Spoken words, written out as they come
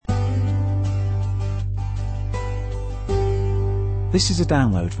This is a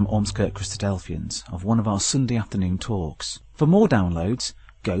download from Ormskirk Christadelphians of one of our Sunday afternoon talks. For more downloads,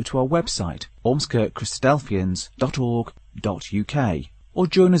 go to our website ormskirkchristadelphians.org.uk or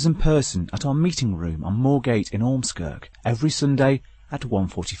join us in person at our meeting room on Moorgate in Ormskirk every Sunday at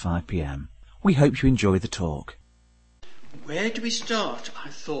 1:45 p.m. We hope you enjoy the talk. Where do we start,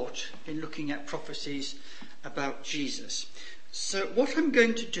 I thought, in looking at prophecies about Jesus? So what I'm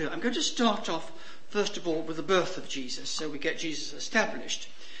going to do, I'm going to start off first of all with the birth of Jesus, so we get Jesus established.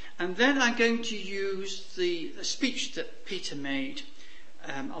 And then I'm going to use the speech that Peter made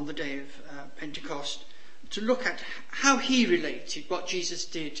on the day of Pentecost to look at how he related what Jesus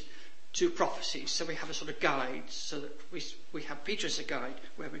did to prophecies. So we have a sort of guide, so that we have Peter as a guide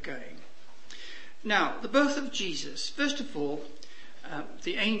where we're going. Now, the birth of Jesus. First of all,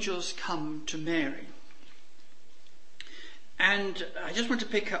 the angels come to Mary. And I just want to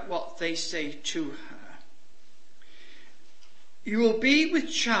pick up what they say to her. You will be with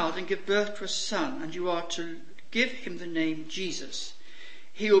child and give birth to a son, and you are to give him the name Jesus.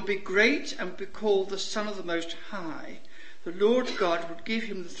 He will be great and will be called the Son of the Most High. The Lord God will give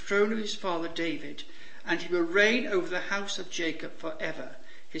him the throne of his father David, and he will reign over the house of Jacob forever.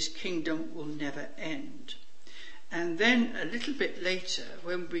 His kingdom will never end. And then a little bit later,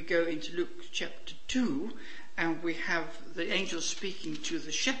 when we go into Luke chapter 2, and we have the angel speaking to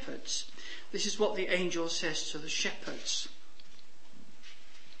the shepherds, this is what the angel says to the shepherds.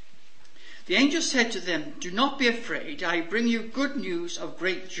 The angel said to them, "Do not be afraid. I bring you good news of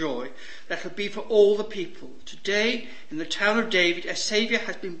great joy that will be for all the people. Today, in the town of David, a Saviour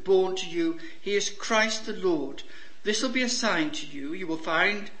has been born to you. He is Christ the Lord. This will be a sign to you. You will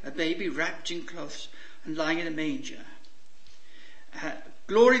find a baby wrapped in cloths and lying in a manger."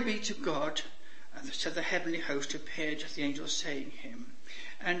 Glory be to God. So the heavenly host appeared to the angels saying him.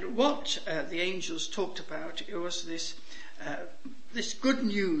 And what the angels talked about, it was this good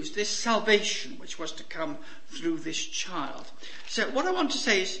news, this salvation which was to come through this child. So what I want to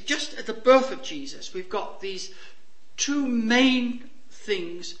say is, just at the birth of Jesus, we've got these two main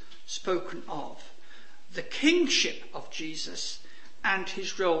things spoken of. The kingship of Jesus and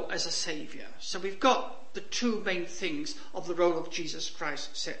his role as a saviour. So we've got the two main things of the role of Jesus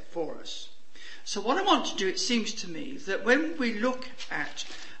Christ set for us. So what I want to do, it seems to me, that when we look at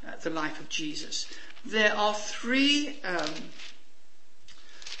the life of Jesus, there are three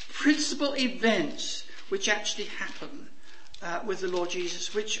principal events which actually happen with the Lord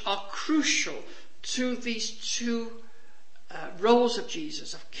Jesus, which are crucial to these two roles of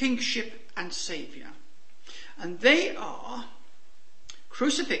Jesus, of kingship and saviour. And they are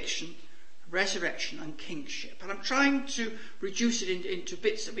crucifixion, resurrection and kingship. And I'm trying to reduce it into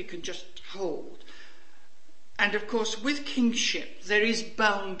bits that we can just hold. And of course, with kingship, there is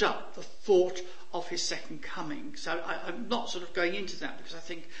bound up the thought of his second coming. So I'm not sort of going into that because I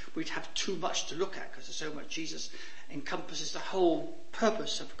think we'd have too much to look at because there's so much. Jesus encompasses the whole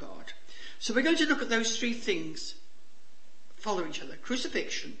purpose of God. So we're going to look at those three things follow each other: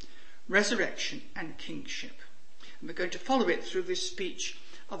 crucifixion, resurrection and kingship. And we're going to follow it through this speech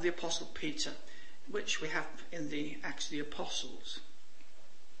of the Apostle Peter, which we have in the Acts of the Apostles.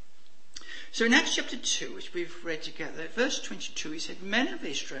 So in Acts chapter 2, which we've read together, verse 22, he said, "Men of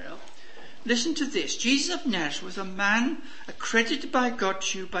Israel, listen to this. Jesus of Nazareth was a man accredited by God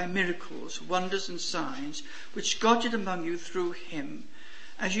to you by miracles, wonders and signs, which God did among you through him.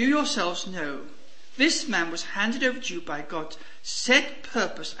 As you yourselves know, this man was handed over to you by God's set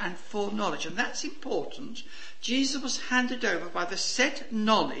purpose and foreknowledge." And that's important. Jesus was handed over by the set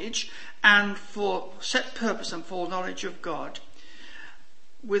knowledge and for set purpose and foreknowledge of God,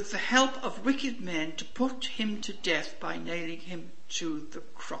 with the help of wicked men, to put him to death by nailing him to the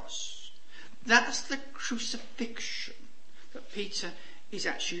cross. That's the crucifixion that Peter is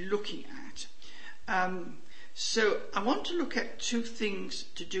actually looking at. So I want to look at two things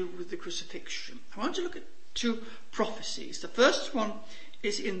to do with the crucifixion. I want to look at two prophecies. The first one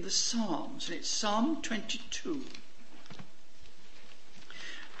is in the Psalms, and it's Psalm 22.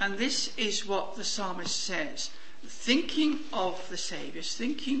 And this is what the psalmist says, thinking of the Saviour,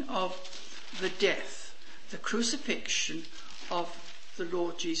 thinking of the death, the crucifixion of the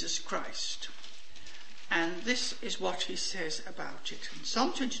Lord Jesus Christ. And this is what he says about it. In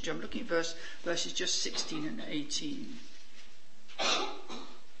Psalm 22, I'm looking at verses just 16 and 18.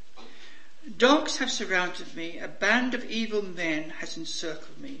 "Dogs have surrounded me, a band of evil men has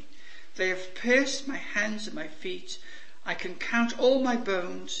encircled me. They have pierced my hands and my feet. I can count all my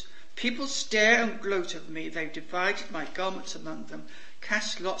bones. People stare and gloat over me. They've divided my garments among them,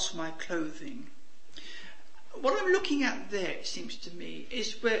 cast lots for my clothing." What I'm looking at there, it seems to me,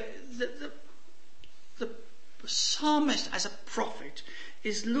 is where the psalmist, as a prophet,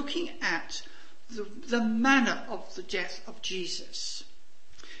 is looking at the manner of the death of Jesus.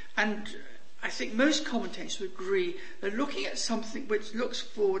 And I think most commentators would agree they're looking at something which looks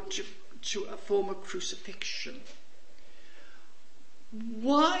forward to a form of crucifixion.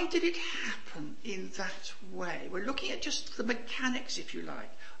 Why did it happen in that way? We're looking at just the mechanics, if you like,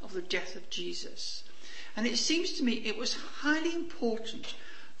 of the death of Jesus. And it seems to me it was highly important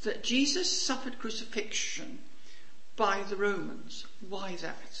that Jesus suffered crucifixion by the Romans. Why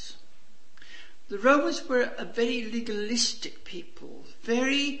that? The Romans were a very legalistic people,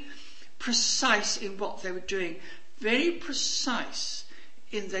 very precise in what they were doing, very precise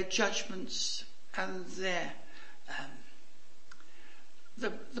in their judgments and their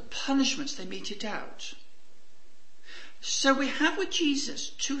the punishments they meted out. So we have with Jesus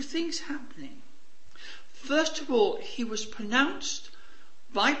two things happening. First of all, he was pronounced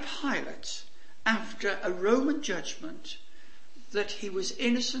by Pilate after a Roman judgment that he was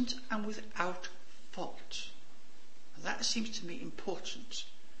innocent and without fault. And that seems to me important.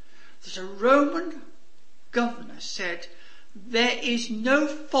 That a Roman governor said, there is no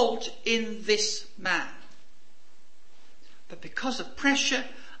fault in this man. But because of pressure,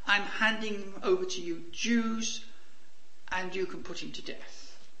 I'm handing him over to you Jews, and you can put him to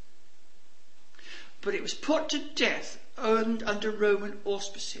death. But it was put to death under Roman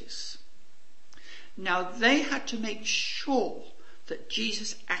auspices. Now they had to make sure that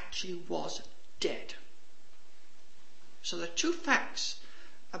Jesus actually was dead. So there are two facts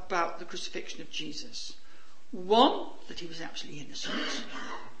about the crucifixion of Jesus. One, that he was absolutely innocent,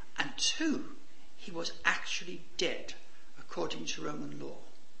 and two, he was actually dead according to Roman law.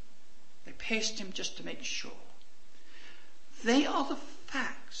 They pierced him just to make sure. They are the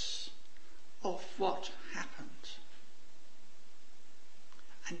facts of what happened.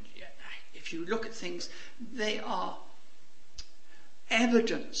 And if you look at things, they are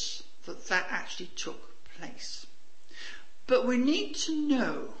evidence that that actually took place. But we need to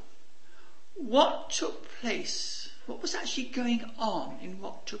know what took place, what was actually going on in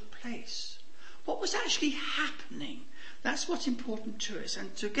what took place. What was actually happening? That's what's important to us.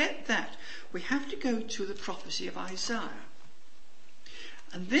 And to get that, we have to go to the prophecy of Isaiah.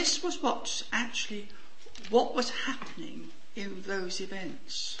 And this was what was happening in those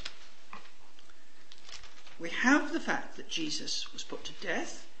events. We have the fact that Jesus was put to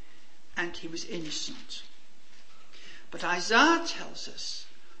death and he was innocent. But Isaiah tells us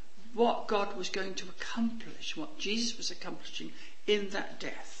what God was going to accomplish, what Jesus was accomplishing in that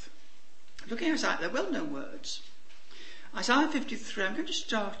death. Looking at Isaiah, they're well-known words. Isaiah 53, I'm going to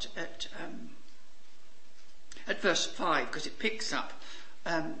start at verse 5 because it picks up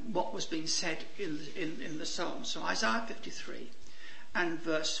what was being said in the Psalm. So Isaiah 53 and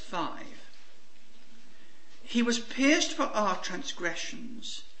verse 5. He was pierced for our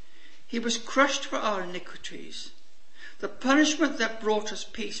transgressions. He was crushed for our iniquities. The punishment that brought us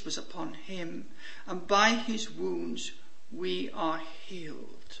peace was upon him, and by his wounds we are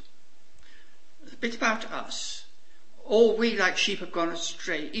healed. A bit about us. All we like sheep have gone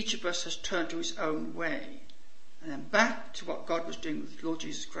astray. Each of us has turned to his own way. And then back to what God was doing with the Lord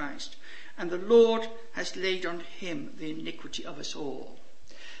Jesus Christ. And the Lord has laid on him the iniquity of us all.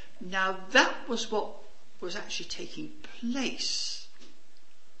 Now that was what was actually taking place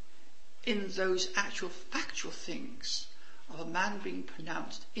in those actual factual things of a man being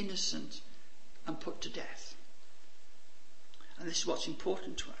pronounced innocent and put to death. And this is what's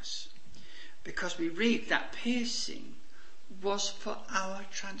important to us, because we read that piercing was for our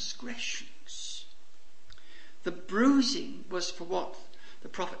transgressions. The bruising was for what the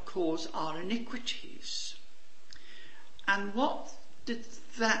prophet calls our iniquities. And what did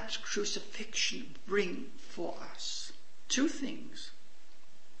that crucifixion bring for us? Two things.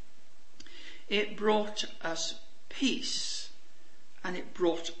 It brought us peace and it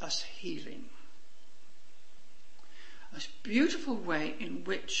brought us healing. A beautiful way in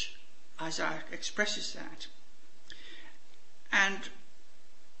which Isaiah expresses that. And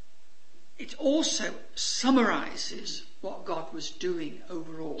it also summarizes what God was doing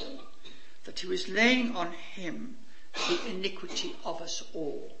overall, that he was laying on him the iniquity of us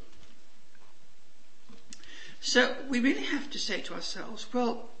all. So we really have to say to ourselves,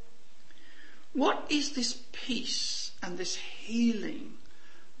 well, what is this peace and this healing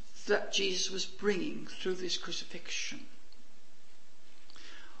that Jesus was bringing through this crucifixion?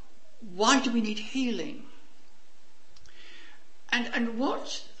 Why do we need healing? And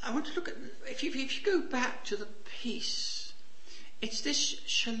what I want to look at, if you go back to the peace, it's this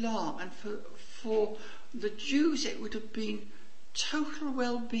shalom, and for the Jews it would have been total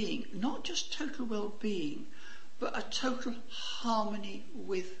well-being, not just total well-being, but a total harmony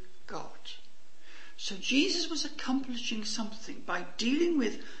with God. So Jesus was accomplishing something by dealing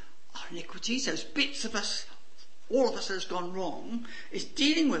with our iniquities, those bits of us, all of us that has gone wrong, is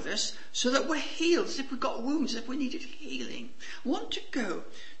dealing with us so that we're healed, as if we've got wounds, as if we needed healing. I want to go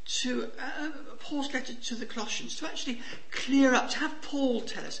to Paul's letter to the Colossians to actually clear up, to have Paul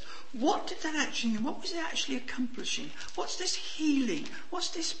tell us, what did that actually mean? What was it actually accomplishing? What's this healing? What's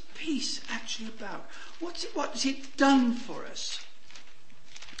this peace actually about? What has it done for us?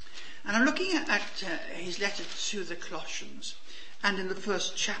 And I'm looking at his letter to the Colossians, and in the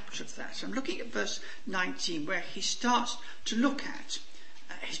first chapter of that, I'm looking at verse 19, where he starts to look at,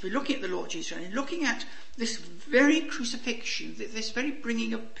 he's been looking at the Lord Jesus, and looking at this very crucifixion, this very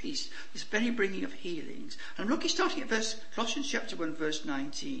bringing of peace, this very bringing of healings. And I'm looking, starting at Colossians chapter 1, verse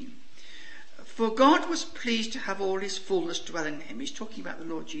 19. For God was pleased to have all his fullness dwell in him. He's talking about the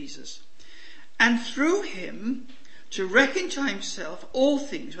Lord Jesus. And through him to reckon to himself all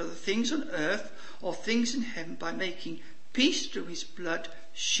things, whether things on earth or things in heaven, by making peace through his blood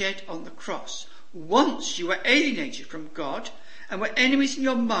shed on the cross. Once you were alienated from God and were enemies in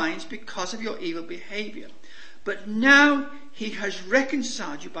your minds because of your evil behaviour. But now he has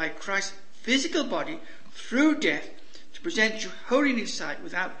reconciled you by Christ's physical body through death to present you holy in his sight,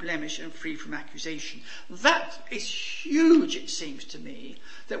 without blemish and free from accusation. That is huge, it seems to me,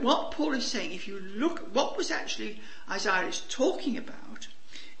 that what Paul is saying, if you look at what was actually Isaiah is talking about,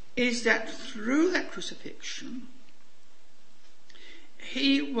 is that through that crucifixion,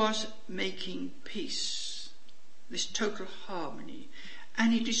 he was making peace, this total harmony,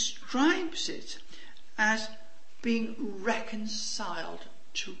 and he describes it as being reconciled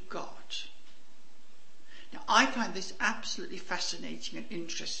to God. Now, I find this absolutely fascinating and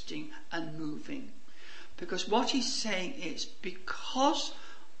interesting and moving, because what he's saying is, because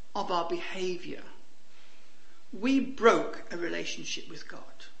of our behaviour, we broke a relationship with God.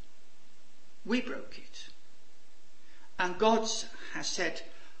 We broke it. And God has said,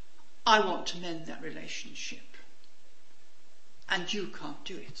 I want to mend that relationship. And you can't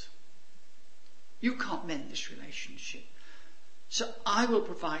do it. You can't mend this relationship. So I will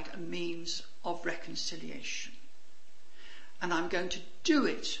provide a means of reconciliation. And I'm going to do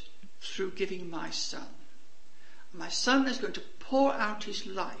it through giving my son. My son is going to pour out his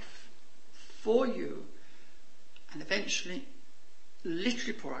life for you, and eventually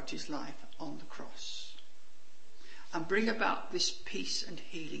literally pour out his life on the cross, and bring about this peace and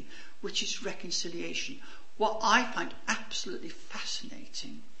healing, which is reconciliation. What I find absolutely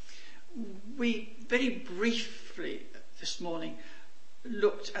fascinating, we very briefly this morning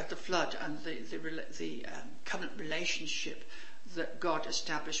looked at the flood and the covenant relationship that God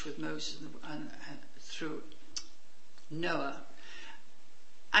established with Moses and through Noah.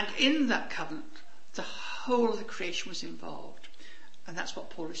 And in that covenant, the whole of the creation was involved. And that's what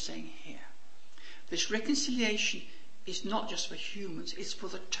Paul is saying here. This reconciliation is not just for humans, it's for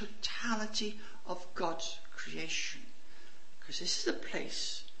the totality of God's creation. Because this is the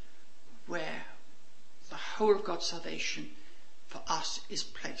place where the whole of God's salvation for us is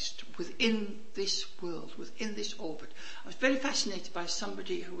placed, within this world, within this orbit. I was very fascinated by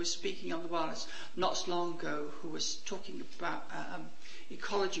somebody who was speaking on the wireless not so long ago, who was talking about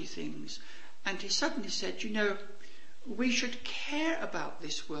ecology things, and he suddenly said, we should care about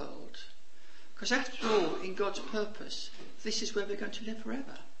this world, because after all, in God's purpose, this is where we're going to live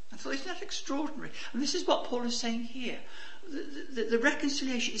forever. I thought, isn't that extraordinary? And this is what Paul is saying here. The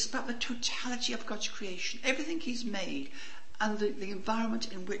reconciliation is about the totality of God's creation, everything he's made, and the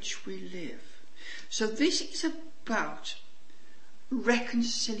environment in which we live. So this is about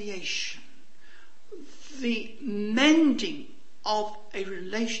reconciliation, the mending of a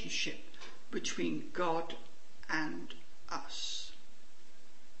relationship between God and us.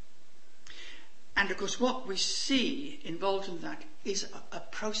 And of course what we see involved in that is a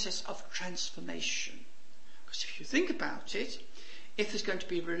process of transformation. Because if you think about it, if there's going to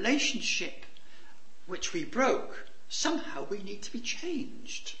be a relationship which we broke, somehow we need to be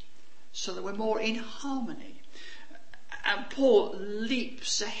changed so that we're more in harmony. And Paul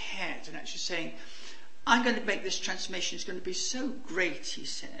leaps ahead and actually saying, I'm going to make this transformation, it's going to be so great, he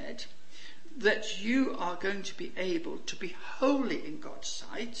said, that you are going to be able to be holy in God's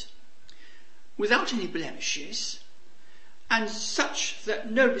sight, without any blemishes, and such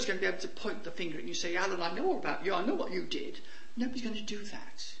that nobody's going to be able to point the finger at you and say, Alan, I know all about you, I know what you did. Nobody's going to do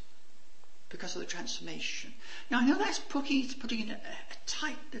that because of the transformation. Now, I know that's putting in a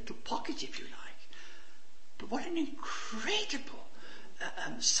tight little pocket, if you like, but what an incredible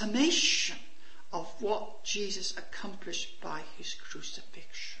summation of what Jesus accomplished by his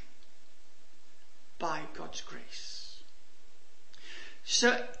crucifixion. by God's grace.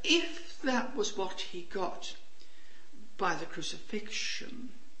 So if that was what he got by the crucifixion,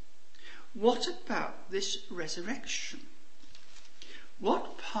 what about this resurrection?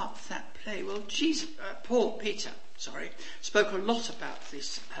 What part did that play? Well, Peter spoke a lot about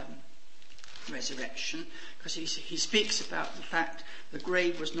this resurrection, because he speaks about the fact the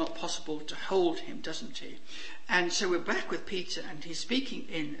grave was not possible to hold him, doesn't he? And so we're back with Peter, and he's speaking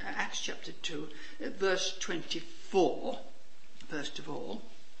in Acts chapter 2, verse 24, first of all.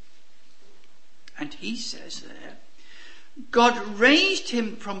 And he says there, God raised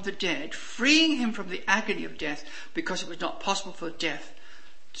him from the dead, freeing him from the agony of death, because it was not possible for death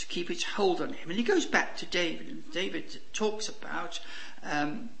to keep its hold on him. And he goes back to David, and David talks about,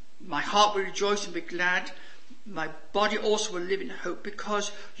 my heart will rejoice and be glad, my body also will live in hope,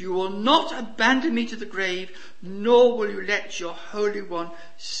 because you will not abandon me to the grave, nor will you let your Holy One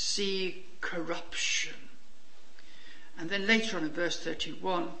see corruption. And then later on in verse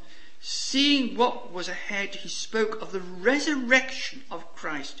 31, seeing what was ahead, he spoke of the resurrection of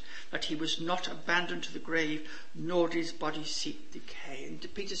Christ, that he was not abandoned to the grave, nor did his body see decay.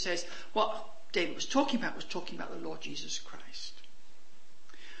 And Peter says what David was talking about the Lord Jesus Christ.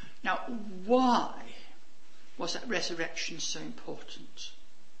 Now, why was that resurrection so important?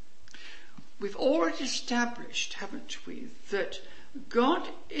 We've already established, haven't we, that God,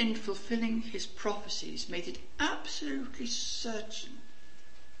 in fulfilling his prophecies, made it absolutely certain,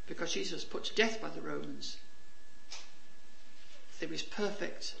 because Jesus was put to death by the Romans, that he was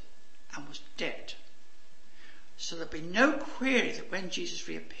perfect and was dead. So there'd be no query that when Jesus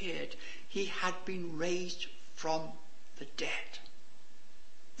reappeared, he had been raised from the dead.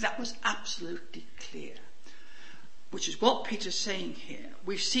 That was absolutely clear, which is what Peter's saying here.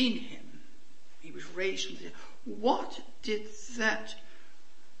 We've seen him. He was raised from the dead. What did that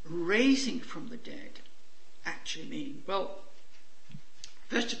raising from the dead actually mean? Well,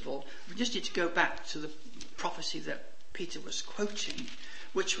 first of all, we just need to go back to the prophecy that Peter was quoting,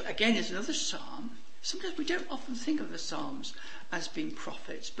 which again is another psalm. Sometimes we don't often think of the Psalms as being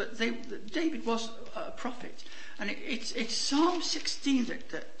prophets, but David was a prophet, and it's Psalm 16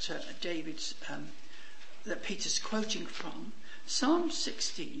 that Peter's quoting from. Psalm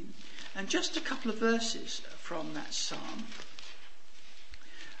 16, and just a couple of verses from that psalm,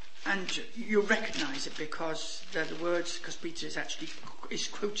 and you'll recognise it because they're the words, because Peter is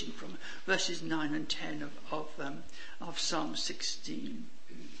quoting from verses 9 and 10 of Psalm 16.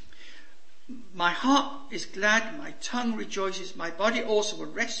 My heart is glad, my tongue rejoices, my body also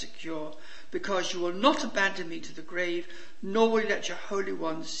will rest secure, because you will not abandon me to the grave, nor will you let your Holy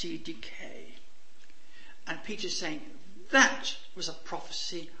One see decay. And Peter's saying that was a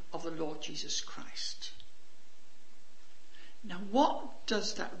prophecy of the Lord Jesus Christ. Now, what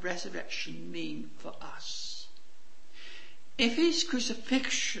does that resurrection mean for us? If his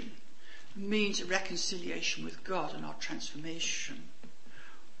crucifixion means reconciliation with God and our transformation,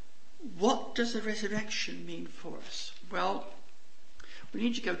 what does the resurrection mean for us? Well, we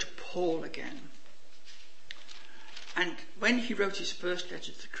need to go to Paul again. And when he wrote his first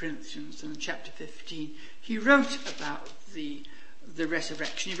letter to the Corinthians in chapter 15, he wrote about the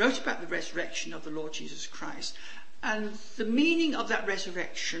resurrection. He wrote about the resurrection of the Lord Jesus Christ and the meaning of that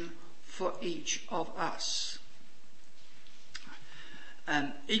resurrection for each of us.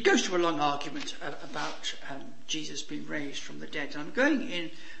 He goes to a long argument about Jesus being raised from the dead. And I'm going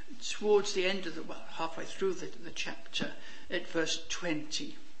in towards the end of halfway through the chapter at verse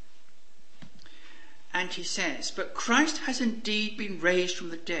 20. And he says, but Christ has indeed been raised from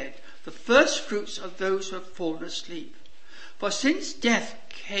the dead, the first fruits of those who have fallen asleep. For since death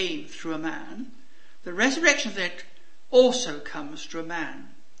came through a man, the resurrection of the dead also comes through a man.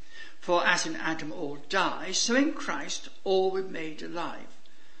 For as in Adam all die, so in Christ all were made alive,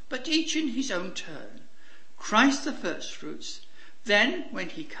 but each in his own turn. Christ the first fruits, then when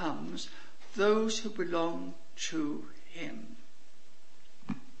he comes, those who belong to him.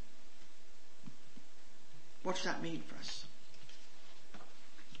 What does that mean for us?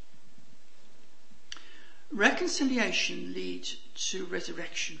 Reconciliation leads to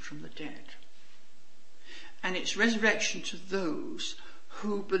resurrection from the dead. And it's resurrection to those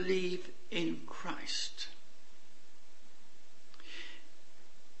who believe in Christ.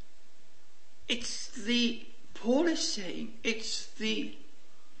 Paul is saying, it's the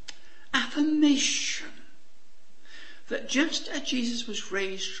affirmation that just as Jesus was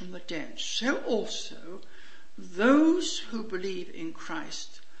raised from the dead, so also those who believe in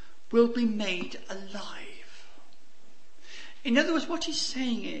Christ will be made alive. In other words, what he's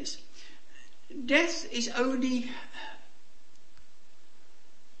saying is, death is only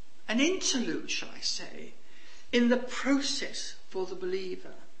an interlude, shall I say, in the process for the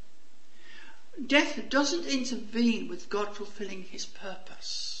believer. Death doesn't intervene with God fulfilling his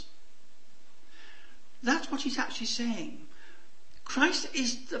purpose. That's what he's actually saying. Christ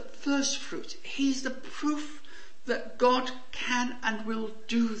is the first fruit. He's the proof that God can and will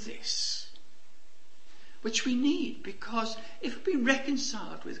do this, which we need, because if we've been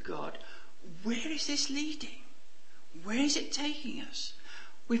reconciled with God, where is this leading? Where is it taking us?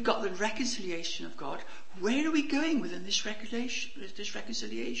 We've got the reconciliation of God. Where are we going within this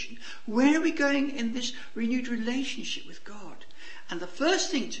reconciliation? Where are we going in this renewed relationship with God? And the first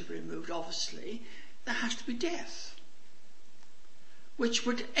thing to be removed, obviously, there has to be death, which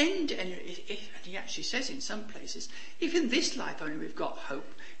would end, and he actually says in some places, if in this life only we've got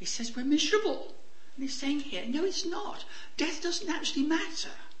hope, he says we're miserable. And he's saying here, no, it's not. Death doesn't actually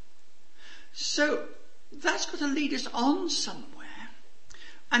matter. So that's got to lead us on somewhere.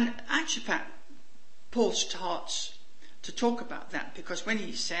 And actually, in fact, Paul starts to talk about that, because when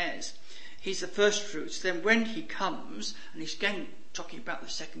he says he's the first fruits, then when he comes, and he's again talking about the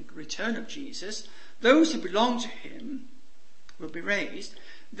second return of Jesus, those who belong to him will be raised.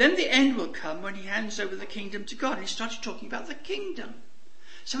 Then the end will come when he hands over the kingdom to God. And he started talking about the kingdom.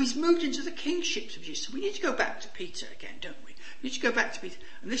 So he's moved into the kingship of Jesus. So we need to go back to Peter again, don't we? We need to go back to Peter.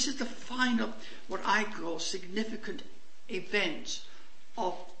 And this is the final, what I call, significant event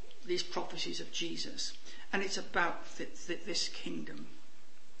of these prophecies of Jesus. And it's about this kingdom.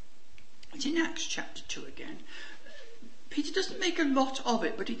 It's in Acts chapter 2 again. Peter doesn't make a lot of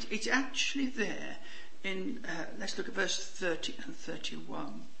it, but it's actually there in, let's look at verse 30 and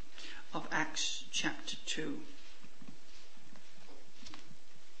 31 of Acts chapter 2.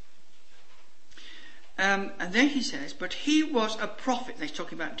 And then he says, but he was a prophet, and he's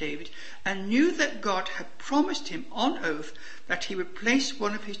talking about David, and knew that God had promised him on oath that he would place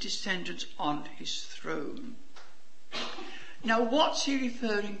one of his descendants on his throne. Now, what's he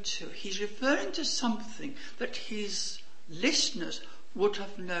referring to? He's referring to something that his listeners would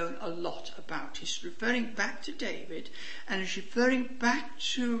have known a lot about. He's referring back to David, and he's referring back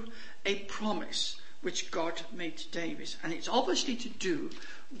to a promise which God made to David. And it's obviously to do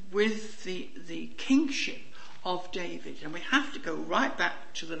with the kingship of David. And we have to go right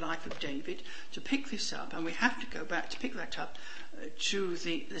back to the life of David to pick this up. And we have to go back to pick that up to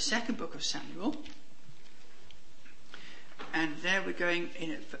the second book of Samuel. And there we're going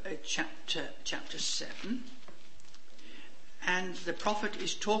in chapter 7. And the prophet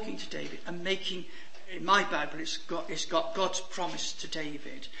is talking to David and making, in my Bible, it's got God's promise to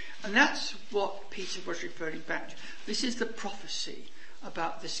David. And that's what Peter was referring back to. This is the prophecy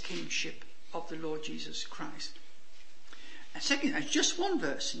about this kingship of the Lord Jesus Christ. And second, there's just one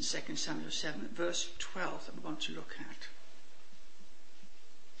verse in 2 Samuel 7, verse 12, that we want to look at.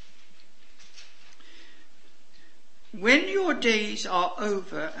 When your days are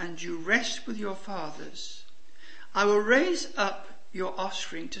over and you rest with your fathers, I will raise up your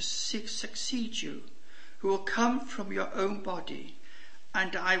offspring to succeed you, who will come from your own body,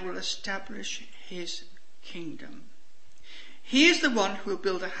 and I will establish his kingdom. He is the one who will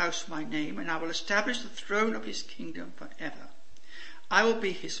build a house for my name, and I will establish the throne of his kingdom forever. I will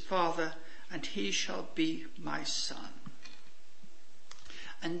be his father, and he shall be my son.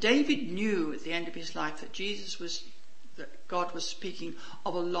 And David knew at the end of his life that God was speaking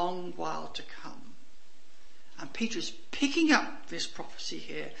of a long while to come. And Peter is picking up this prophecy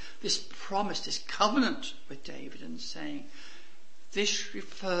here, this promise, this covenant with David, and saying, this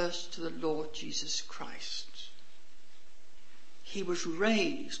refers to the Lord Jesus Christ. He was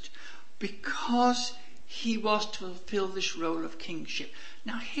raised because he was to fulfill this role of kingship.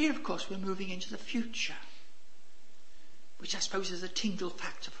 Now here, of course, we're moving into the future, which I suppose is a tingle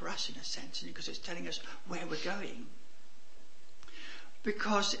factor for us in a sense, because it's telling us where we're going.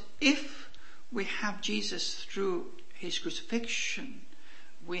 Because if we have Jesus through his crucifixion,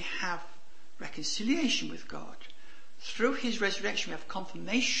 we have reconciliation with God. Through his resurrection, we have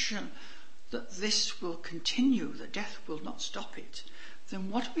confirmation that this will continue, that death will not stop it. Then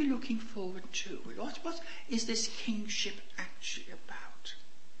what are we looking forward to? What is this kingship actually about?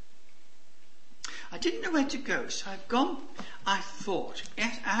 I didn't know where to go, so I thought,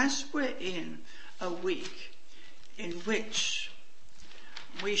 as we're in a week in which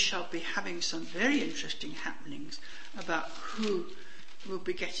we shall be having some very interesting happenings about who will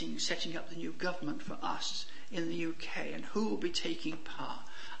be setting up the new government for us in the UK and who will be taking power.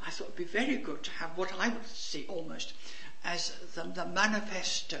 I thought it would be very good to have what I would see almost as the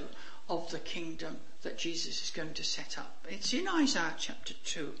manifesto of the kingdom that Jesus is going to set up. It's in Isaiah chapter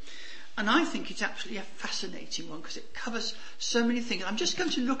 2. And I think it's absolutely a fascinating one because it covers so many things. I'm just going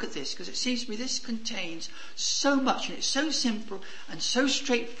to look at this because it seems to me this contains so much and it's so simple and so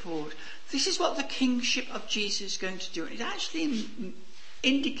straightforward. This is what the kingship of Jesus is going to do. And it actually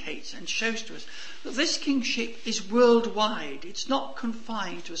indicates and shows to us that this kingship is worldwide. It's not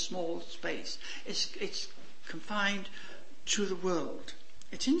confined to a small space. It's confined to the world.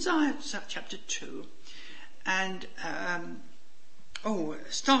 It's in Isaiah chapter 2 and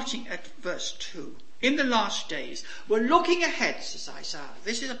starting at verse 2. In the last days, we're looking ahead, says Isaiah.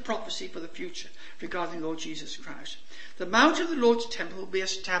 This is a prophecy for the future regarding Lord Jesus Christ. The mount of the Lord's temple will be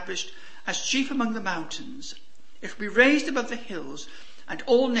established as chief among the mountains. It will be raised above the hills, and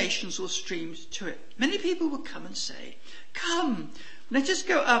all nations will stream to it. Many people will come and say, "Come, let us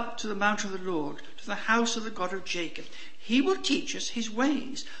go up to the mount of the Lord, to the house of the God of Jacob. He will teach us his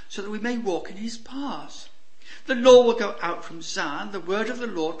ways, so that we may walk in his paths. The law will go out from Zion, the word of the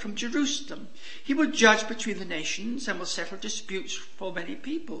Lord from Jerusalem. He will judge between the nations and will settle disputes for many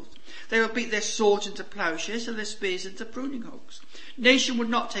peoples. They will beat their swords into plowshares and their spears into pruning hooks. Nation will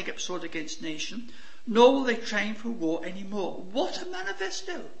not take up sword against nation, nor will they train for war anymore." What a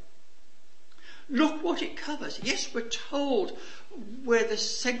manifesto! Look what it covers. Yes, we're told where the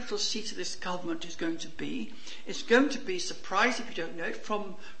central seat of this government is going to be. It's going to be, surprised if you don't know it,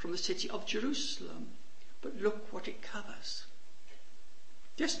 from the city of Jerusalem. But look what it covers.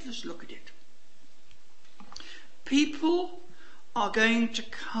 Just let's look at it. People are going to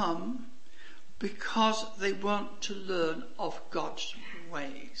come because they want to learn of God's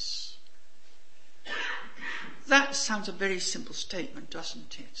ways. That sounds a very simple statement,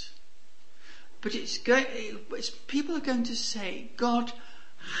 doesn't it? But people are going to say, "God,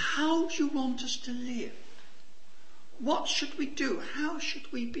 how do you want us to live? What should we do? How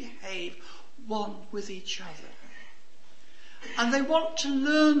should we behave one with each other?" And they want to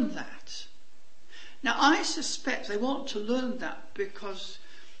learn that. Now, I suspect they want to learn that because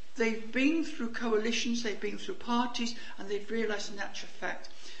they've been through coalitions, they've been through parties, and they've realised in actual fact,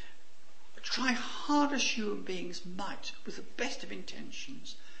 try hard as human beings might, with the best of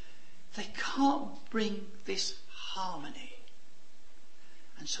intentions, they can't bring this harmony.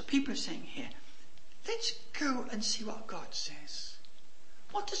 And so people are saying here, let's go and see what God says.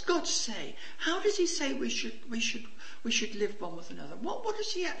 What does God say? How does he say we should live one with another? What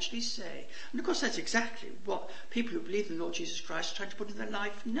does he actually say? And of course that's exactly what people who believe in the Lord Jesus Christ are trying to put in their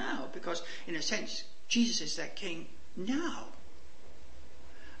life now, because in a sense Jesus is their king now.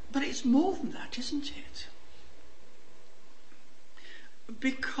 But it's more than that, isn't it?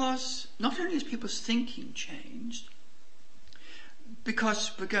 Because not only is people's thinking changed,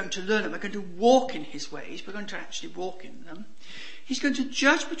 because we're going to learn it, we're going to walk in his ways, we're going to actually walk in them. He's going to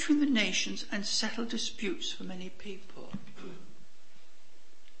judge between the nations and settle disputes for many people.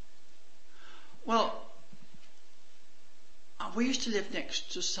 Well, we used to live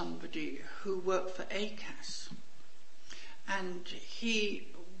next to somebody who worked for ACAS, and he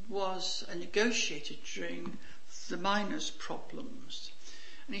was a negotiator during the miners' problems.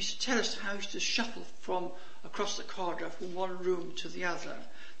 And he used to tell us how he used to shuffle from across the corridor from one room to the other.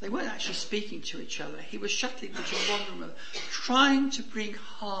 They weren't actually speaking to each other. He was shuttling between one room and another, trying to bring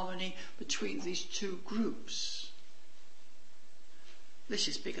harmony between these two groups. This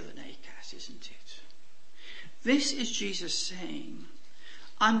is bigger than ACAS, isn't it? This is Jesus saying,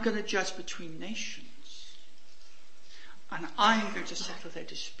 I'm going to judge between nations, and I'm going to settle their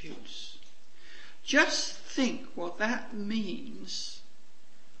disputes. Just think what that means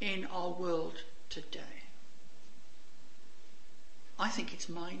in our world today. I think it's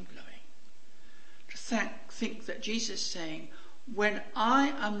mind-blowing to think that Jesus is saying, when I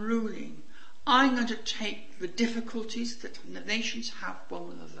am ruling, I'm going to take the difficulties that the nations have one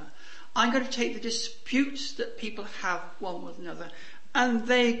with another. I'm going to take the disputes that people have one with another, and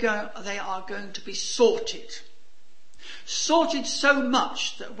they are going to be sorted. Sorted so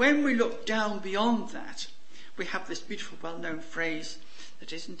much that when we look down beyond that, we have this beautiful well-known phrase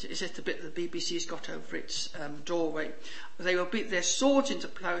that is it the bit that the BBC's got over its doorway. They will beat their swords into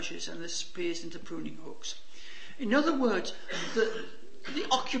plowshares and their spears into pruning hooks. In other words, the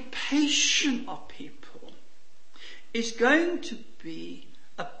occupation of people is going to be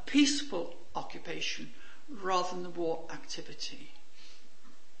a peaceful occupation rather than the war activity.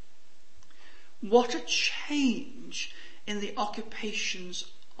 What a change in the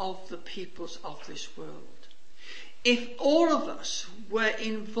occupations of the peoples of this world. If all of us were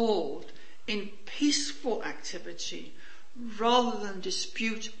involved in peaceful activity rather than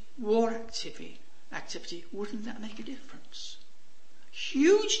dispute war activity, wouldn't that make a difference?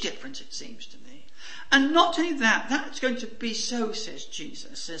 Huge difference, it seems to me. And not only that, that's going to be so, says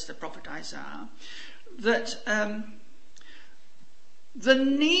Jesus, says the prophet Isaiah, that the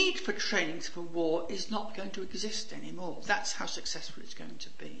need for training for war is not going to exist anymore. That's how successful it's going to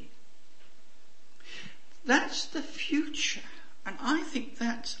be. That's the future. And I think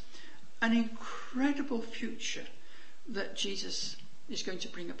that's an incredible future that Jesus is going to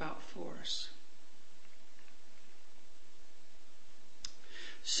bring about for us.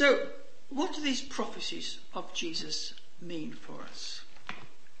 So, what do these prophecies of Jesus mean for us?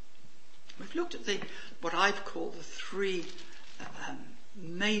 We've looked at what I've called the three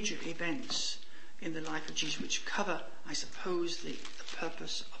major events in the life of Jesus, which cover, I suppose, the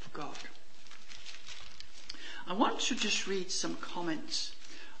purpose of God. I want to just read some comments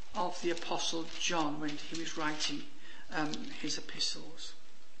of the Apostle John when he was writing his epistles.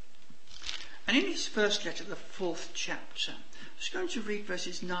 And in his first letter, the 4th chapter, I'm just going to read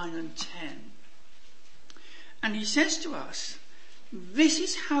verses 9 and 10. And he says to us, "This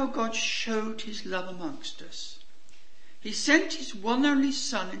is how God showed his love amongst us. He sent his one only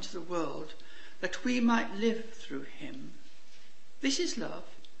Son into the world that we might live through him. This is love,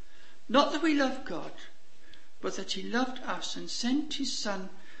 not that we love God, but that he loved us and sent his Son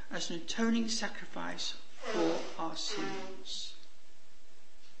as an atoning sacrifice for our sins."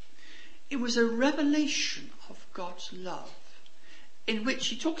 It was a revelation of God's love in which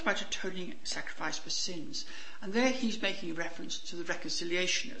he talked about atoning sacrifice for sins. And there he's making reference to the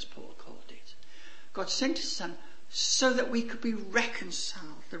reconciliation, as Paul called it. God sent his Son so that we could be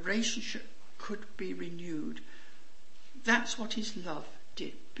reconciled. The relationship could be renewed. That's what his love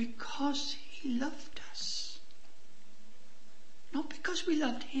did, because he loved us. Not because we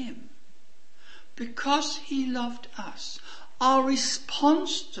loved him, because he loved us. Our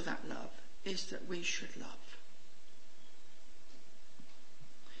response to that love is that we should love.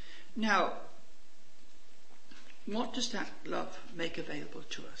 Now, what does that love make available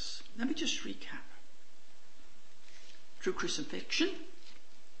to us? Let me just recap. Through crucifixion,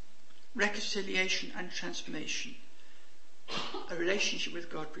 reconciliation and transformation, a relationship with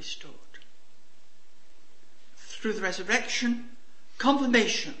God restored. Through the resurrection,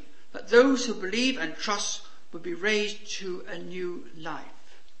 confirmation that those who believe and trust will be raised to a new life.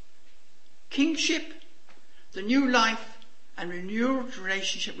 Kingship, the new life and renewed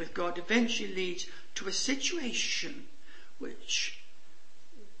relationship with God eventually leads to a situation which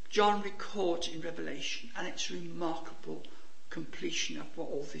John records in Revelation, and it's remarkable completion of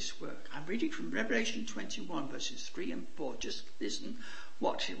all this work. I'm reading from Revelation 21 verses 3 and 4. Just listen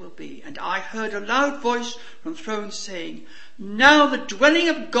what it will be. "And I heard a loud voice from the throne saying, 'Now the dwelling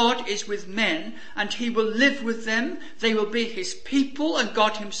of God is with men, and he will live with them. They will be his people, and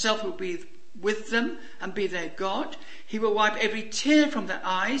God himself will be with them and be their God. He will wipe every tear from their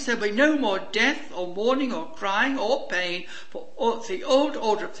eyes. There will be no more death or mourning or crying or pain, for the old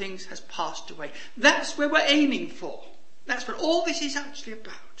order of things has passed away.'" That's where we're aiming for. That's what all this is actually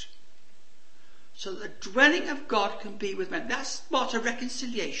about. So that the dwelling of God can be with men. That's what a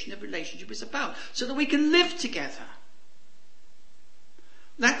reconciliation of relationship is about. So that we can live together.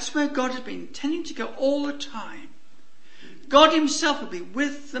 That's where God has been intending to go all the time. God himself will be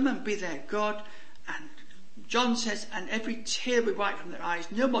with them and be their God. And John says, and every tear will be wiped from their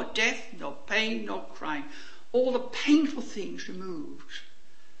eyes. No more death, no pain, no crying. All the painful things removed.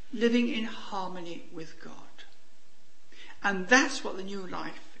 Living in harmony with God. And that's what the new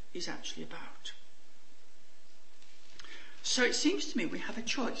life is actually about. So it seems to me we have a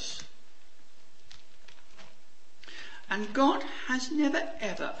choice. And God has never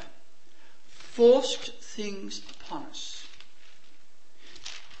ever forced things upon us.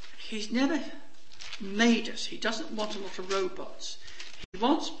 He's never made us. He doesn't want a lot of robots. He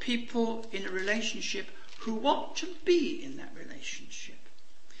wants people in a relationship who want to be in that relationship.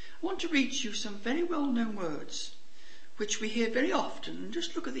 I want to read to you some very well-known words which we hear very often, and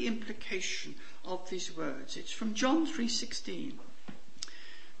just look at the implication of these words. It's from John 3:16.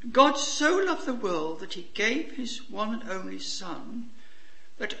 "God so loved the world that he gave his one and only Son,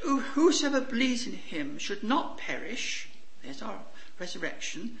 that whosoever believes in him should not perish," there's our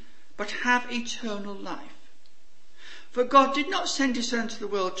resurrection, "but have eternal life. For God did not send his Son into the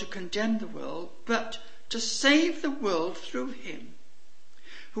world to condemn the world, but to save the world through him.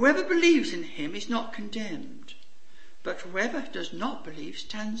 Whoever believes in him is not condemned, but whoever does not believe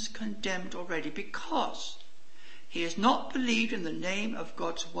stands condemned already, because he has not believed in the name of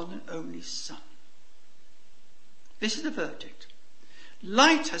God's one and only Son." This is the verdict.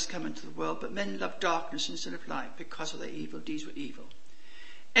 "Light has come into the world, but men love darkness instead of light, because of their evil deeds were evil.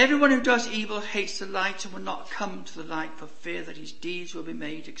 Everyone who does evil hates the light and will not come to the light for fear that his deeds will be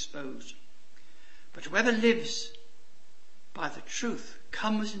made exposed. But whoever lives by the truth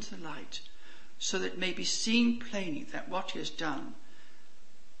comes into the light, so that it may be seen plainly that what he has done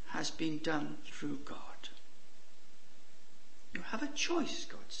has been done through God. You have a choice,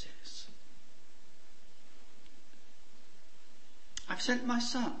 God says. I've sent my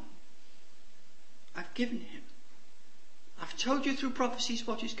son. I've given him. I've told you through prophecies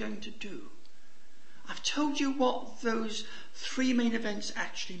what he's going to do. I've told you what those three main events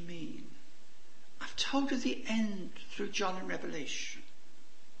actually mean. I've told you the end through John and Revelation.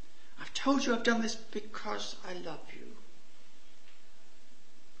 I've told you I've done this because I love you.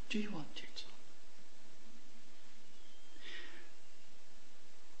 Do you want it?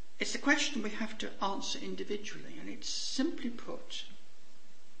 It's a question we have to answer individually, and it's simply put,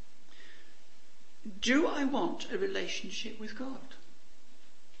 do I want a relationship with God?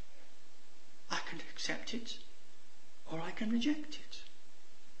 I can accept it, or I can reject it.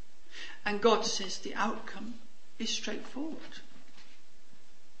 And God says the outcome is straightforward.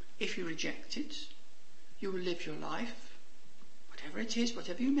 If you reject it, you will live your life, whatever it is,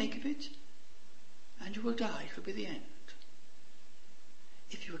 whatever you make of it, and you will die. It will be the end.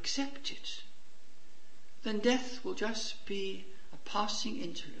 If you accept it, then death will just be a passing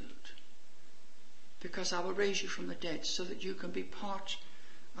interlude, because I will raise you from the dead so that you can be part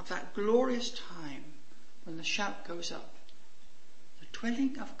of that glorious time when the shout goes up. The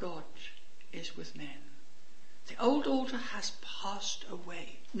dwelling of God is with men. The old order has passed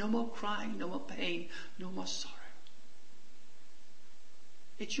away. No more crying, no more pain, no more sorrow.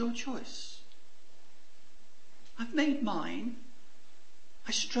 It's your choice. I've made mine.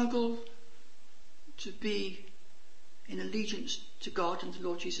 I struggle to be in allegiance to God and the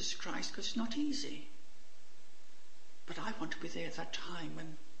Lord Jesus Christ because it's not easy. But I want to be there at that time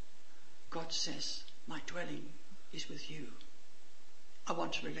when God says, my dwelling is with you. I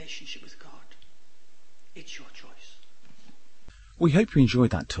want a relationship with God. It's your choice. We hope you enjoyed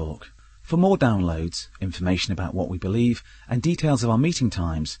that talk. For more downloads, information about what we believe, and details of our meeting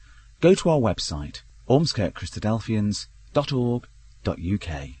times, go to our website,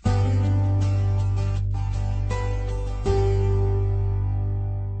 ormskirkchristadelphians.org.uk.